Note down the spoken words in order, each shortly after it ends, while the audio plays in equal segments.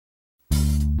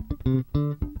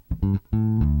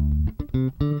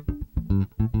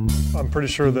pretty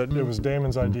sure that it was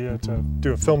Damon's idea to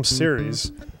do a film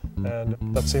series, and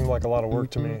that seemed like a lot of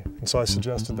work to me. And so I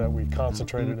suggested that we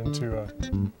concentrate it into a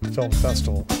film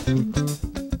festival.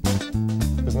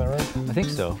 Isn't that right? I think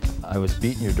so. I was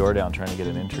beating your door down trying to get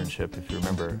an internship, if you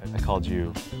remember. I called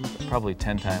you probably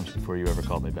 10 times before you ever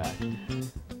called me back.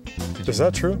 Is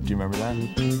that true? Do you remember that?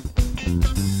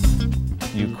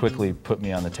 You quickly put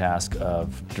me on the task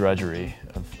of drudgery,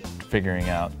 of figuring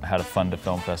out how to fund a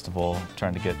film festival,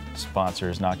 trying to get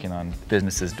sponsors, knocking on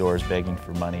businesses' doors, begging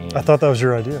for money. I thought that was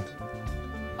your idea.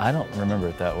 I don't remember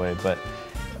it that way, but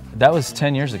that was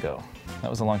 10 years ago. That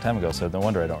was a long time ago, so no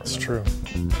wonder I don't remember. It's true.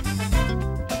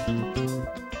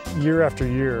 Year after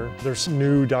year, there's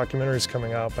new documentaries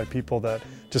coming out by people that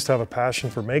just have a passion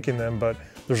for making them, but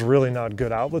there's really not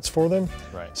good outlets for them.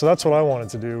 Right. So that's what I wanted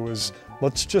to do, was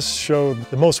let's just show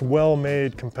the most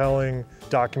well-made, compelling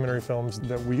documentary films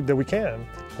that we can,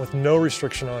 with no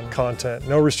restriction on content,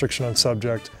 no restriction on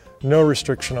subject, no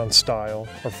restriction on style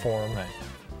or form. Right.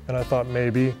 And I thought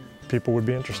maybe people would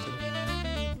be interested.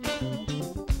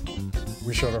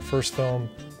 We showed our first film,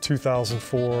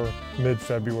 2004,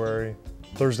 mid-February,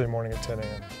 Thursday morning at 10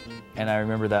 a.m. And I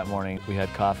remember that morning we had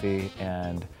coffee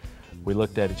and we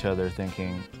looked at each other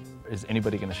thinking, is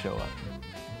anybody going to show up?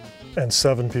 And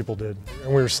 7 people did.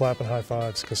 And we were slapping high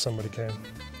fives because somebody came.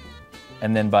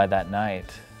 And then by that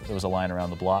night, there was a line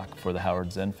around the block for the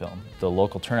Howard Zinn film. The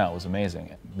local turnout was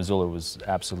amazing. Missoula was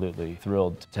absolutely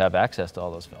thrilled to have access to all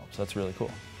those films. That's really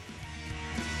cool.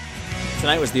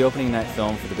 Tonight was the opening night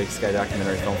film for the Big Sky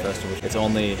Documentary Film Festival. It's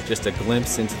only just a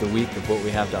glimpse into the week of what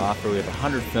we have to offer. We have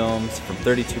 100 films from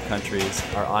 32 countries.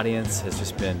 Our audience has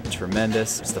just been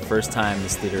tremendous. It's the first time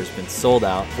this theater has been sold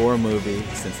out for a movie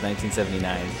since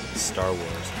 1979, Star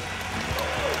Wars.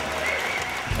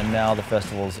 And now the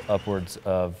festival's upwards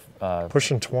of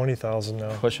pushing 20,000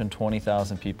 now. Pushing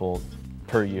 20,000 people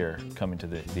per year coming to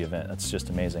the event. That's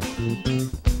just amazing.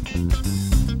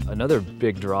 Another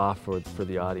big draw for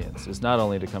the audience is not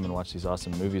only to come and watch these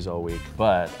awesome movies all week,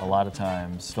 but a lot of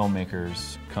times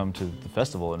filmmakers come to the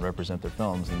festival and represent their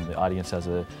films, and the audience has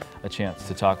a chance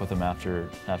to talk with them after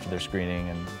their screening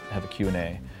and have a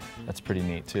Q&A. That's pretty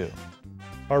neat too.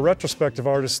 Our retrospective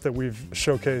artists that we've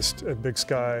showcased at Big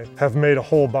Sky have made a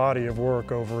whole body of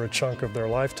work over a chunk of their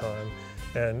lifetime.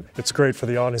 And it's great for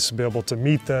the audience to be able to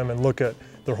meet them and look at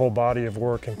their whole body of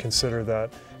work and consider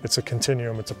that it's a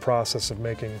continuum, it's a process of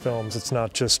making films. It's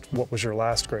not just what was your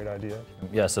last great idea.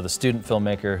 Yeah, so the student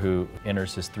filmmaker who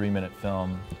enters his 3-minute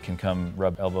film can come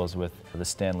rub elbows with the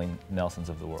Stanley Nelsons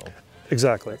of the world.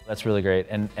 Exactly. That's really great.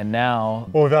 And now...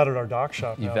 Well, we've added our doc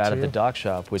shop now, You've added too. the doc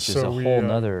shop, which is So a whole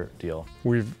nother deal.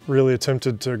 We've really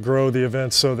attempted to grow the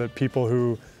event so that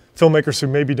filmmakers who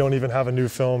maybe don't even have a new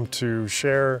film to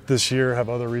share this year have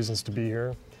other reasons to be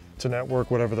here, to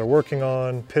network whatever they're working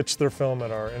on, pitch their film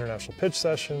at our international pitch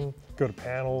session, go to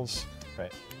panels.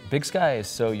 Right. Big Sky is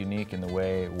so unique in the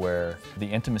way where the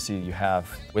intimacy you have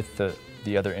with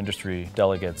the other industry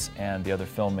delegates and the other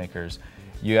filmmakers,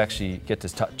 you actually get to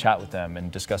chat with them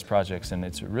and discuss projects, and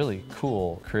it's a really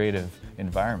cool, creative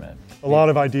environment. A lot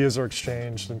of ideas are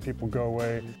exchanged and people go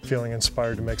away feeling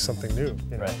inspired to make something new,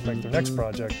 make their next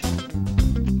project.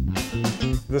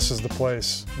 This is the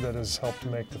place that has helped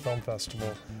make the film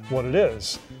festival what it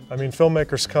is. I mean,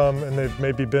 filmmakers come and they've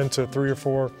maybe been to 3 or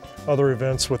 4 other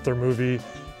events with their movie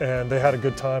and they had a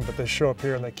good time, but they show up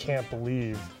here and they can't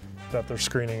believe that they're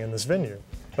screening in this venue.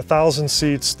 1,000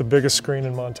 seats, the biggest screen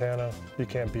in Montana. You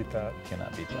can't beat that.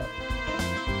 Cannot beat that.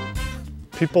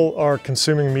 People are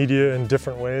consuming media in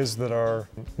different ways that are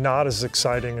not as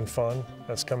exciting and fun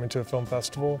as coming to a film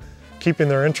festival. Keeping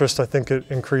their interest, I think it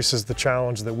increases the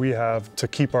challenge that we have to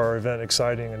keep our event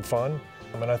exciting and fun.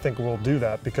 And I think we'll do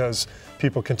that because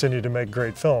people continue to make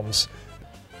great films.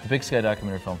 The Big Sky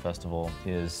Documentary Film Festival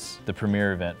is the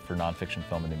premier event for nonfiction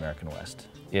film in the American West.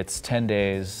 It's 10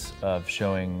 days of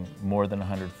showing more than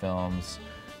 100 films,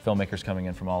 filmmakers coming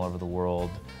in from all over the world,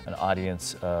 an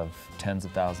audience of tens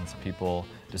of thousands of people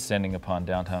descending upon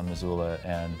downtown Missoula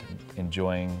and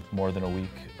enjoying more than a week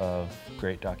of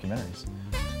great documentaries.